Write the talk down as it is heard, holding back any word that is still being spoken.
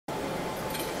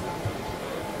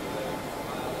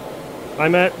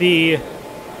I'm at the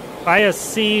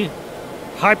ISC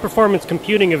High Performance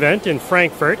Computing event in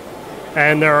Frankfurt,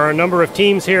 and there are a number of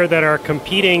teams here that are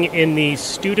competing in the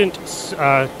student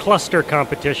cluster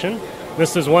competition.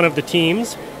 This is one of the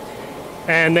teams,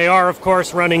 and they are, of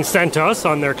course, running CentOS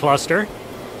on their cluster.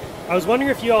 I was wondering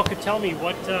if you all could tell me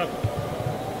what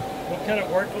kind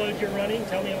of workload you're running.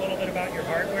 Tell me a little bit about your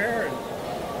hardware.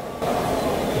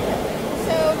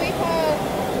 So we have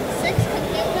 6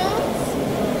 compute nodes.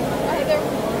 They're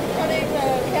running,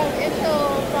 we have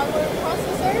Intel Broadwell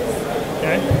processors.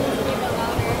 Okay.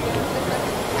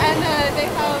 And they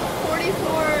have 44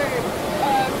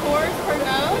 cores per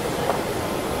node.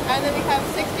 And then we have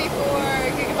 64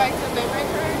 gigabytes of memory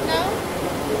per node.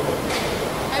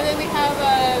 And then we have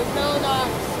a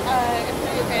Mellanox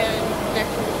infinite band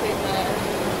connection between the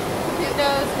compute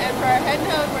nodes. And for our head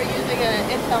node, we're using an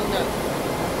Intel node.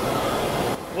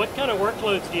 What kind of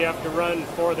workloads do you have to run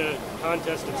for the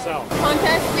contest itself?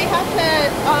 Contest, we have to,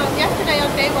 yesterday on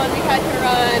day 1, we had to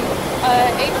run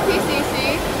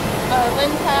HPCC,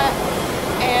 LinPAT,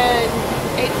 and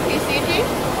HPCG.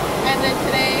 And then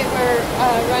today we're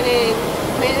running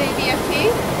mainly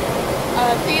BFT,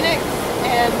 Phoenix,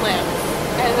 and LAMP.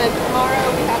 And then tomorrow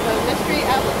we have a mystery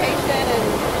application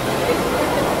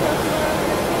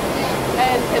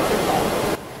and TensorFlow.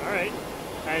 All right.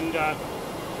 And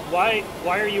why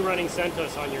are you running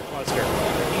CentOS on your cluster? It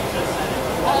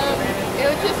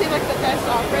would just seem like the best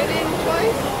operating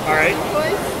choice. All right.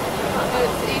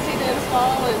 It's easy to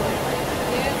install and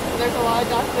use. There's a lot of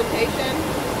documentation.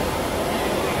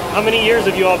 How many years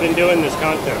have you all been doing this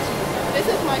contest? This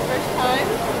is my first time.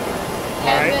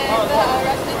 All right. And then the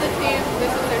rest of the team,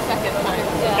 this is their second time.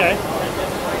 So. Okay.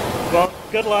 Well,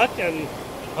 good luck and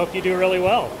hope you do really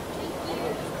well.